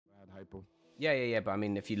hypo. Yeah. But I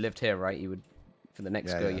mean, if you lived here, right, you would. For the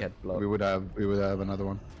next go, you had block. We would have another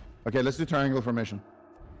one. Okay, let's do triangle formation.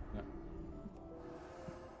 Yeah.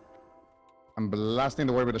 I'm blasting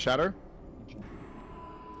the wave with a shatter.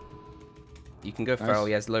 You can go feral.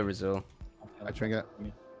 He has low resort. I trinket.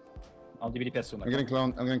 I'll do DPS soon. I'm getting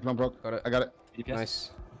clone proc. Got it. I got it. DPS.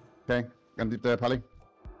 Nice. Okay, gonna deep the pally.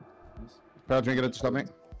 Nice. Feral trinket it to stop me.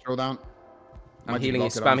 Throw down. I'm healing.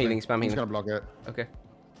 Spam healing. I'm just gonna block it. Okay.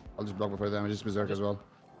 I'll just block before the damage. Just berserk as well.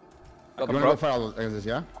 Got You the wanna go proc. feral against this,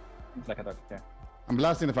 yeah? It's like a dog. Yeah. I'm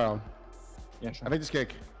blasting the feral. Yeah, sure. I think this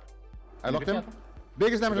kick. I locked him.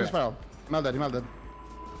 Biggest damage on this feral. He melted.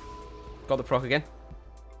 Got the proc again.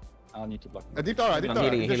 I'll need to block. I deep aura. I'm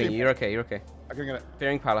healing. You're okay. I can get it.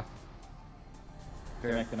 Fearing Pala.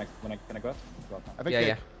 Okay. Can I go out? Go out now. I think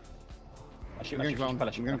Yeah. I'm getting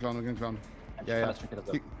clone. Yeah.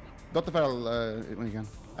 Dot the feral when you can.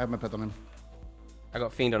 I have my pet on him. I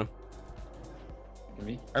got fiend on him. Can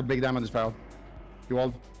we? I have big damage on this feral. He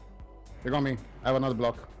walled. They're on me. I have another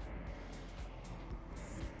block.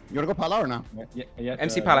 You wanna go Pala or now? Yeah.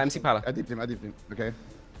 MC Pala. MC Pala. I deeped him. Okay.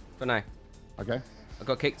 For now. Okay. I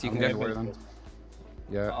got kicked. You can Okay, go. worry then.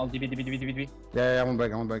 Yeah. I'll DB. Yeah, I won't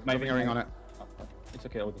break. Maybe. Put me a ring on it. It's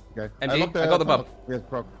okay, Audi. Okay. MG, I got the bub. Yes,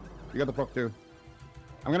 proc. You got the proc too.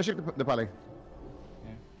 I'm gonna ship the pally.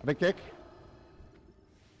 Yeah. A big kick.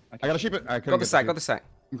 I gotta ship it. I Got the sack.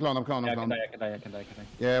 I'm clone. I can die.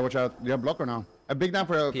 Yeah, watch out. You have block or now? A big dam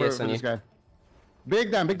for this guy. Big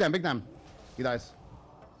dam. He dies.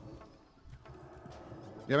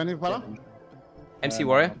 You have any pala? MC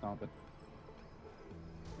Warrior. No, but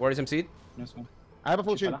Warriors MC. nice one. I have a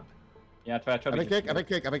full shield. Yeah, try. A big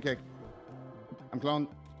kick. I'm clone.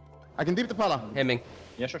 I can deep the pala. Hemming.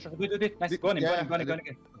 Yeah, sure. Do it. Nice. Go on him.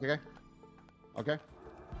 Okay.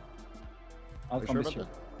 I'll You come sure with you. about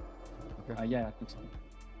that? Okay. Yeah, I think so.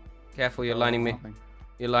 Careful, you're lining me. Nothing.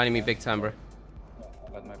 You're lining me big time, bro.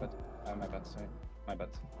 My bad. Sorry. My bad.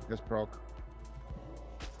 Just proc.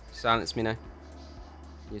 Silence me now.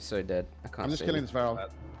 You're so dead. I can't. I'm just save killing you. this feral.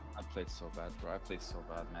 I played so bad, bro. I played so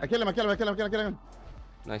bad, man. I kill him.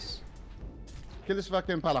 Nice. Kill this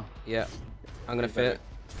fucking pala. Yeah. I'm gonna fear.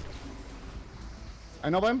 I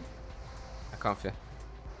know him. I can't fear.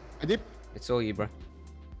 I deep. It's all you, bro.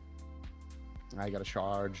 I got a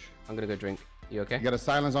charge. I'm gonna go drink. You okay? You got a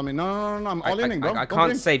silence on me. No. I'm all inning, bro. I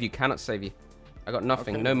can't save you. Cannot save you. I got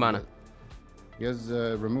nothing. Okay. No mana. He has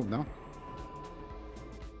removed now.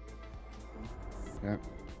 Yeah.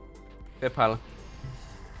 Fear Pala.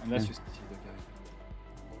 Unless you see the guy.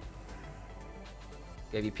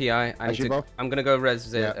 Gave you PI. I'm gonna go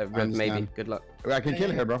res. Rev maybe. Good luck. I can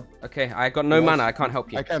kill here, bro. Okay. I got no mana. I can't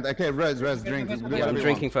help you. I can't. Res. Drink. Yeah, I'm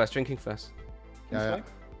drinking first. Yeah.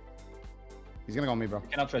 He's gonna go on me, bro.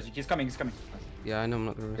 Cannot trust you. He's coming. Yeah, I know I'm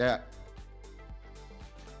not gonna. Yeah.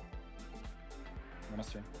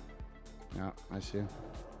 Yeah, I see.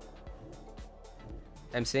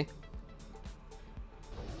 MC.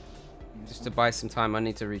 Just to buy some time, I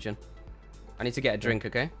need to regen. I need to get a drink,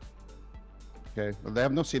 okay? Okay, well, they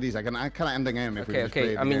have no CDs. I kind of end the game if we just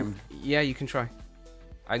play I the mean, game. yeah, you can try.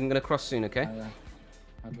 I'm gonna cross soon, okay?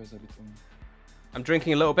 I'm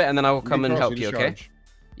drinking a little bit and then I will come and help you, okay?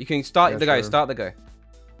 You can start the go. Start the go.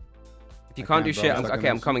 If you can't do shit, okay,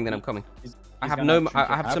 I'm coming. Then I'm coming. I have no.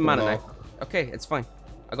 I have some mana now. Okay, it's fine.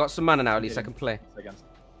 I got some mana now. At least I can play.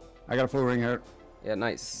 I got a full ring here. Yeah,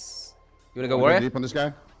 nice. You wanna go warrior? Deep on this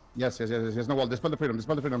guy? Yes. There's no wall. Dispel the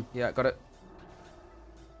freedom. Yeah, got it.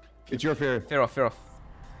 It's your fear. Fear off.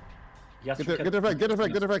 Get the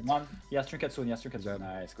effect. Yes, trinket soon.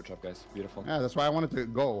 Nice, good job, guys. Beautiful. Yeah, that's why I wanted to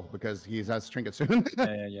go because he has trinket soon.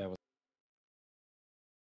 Yeah.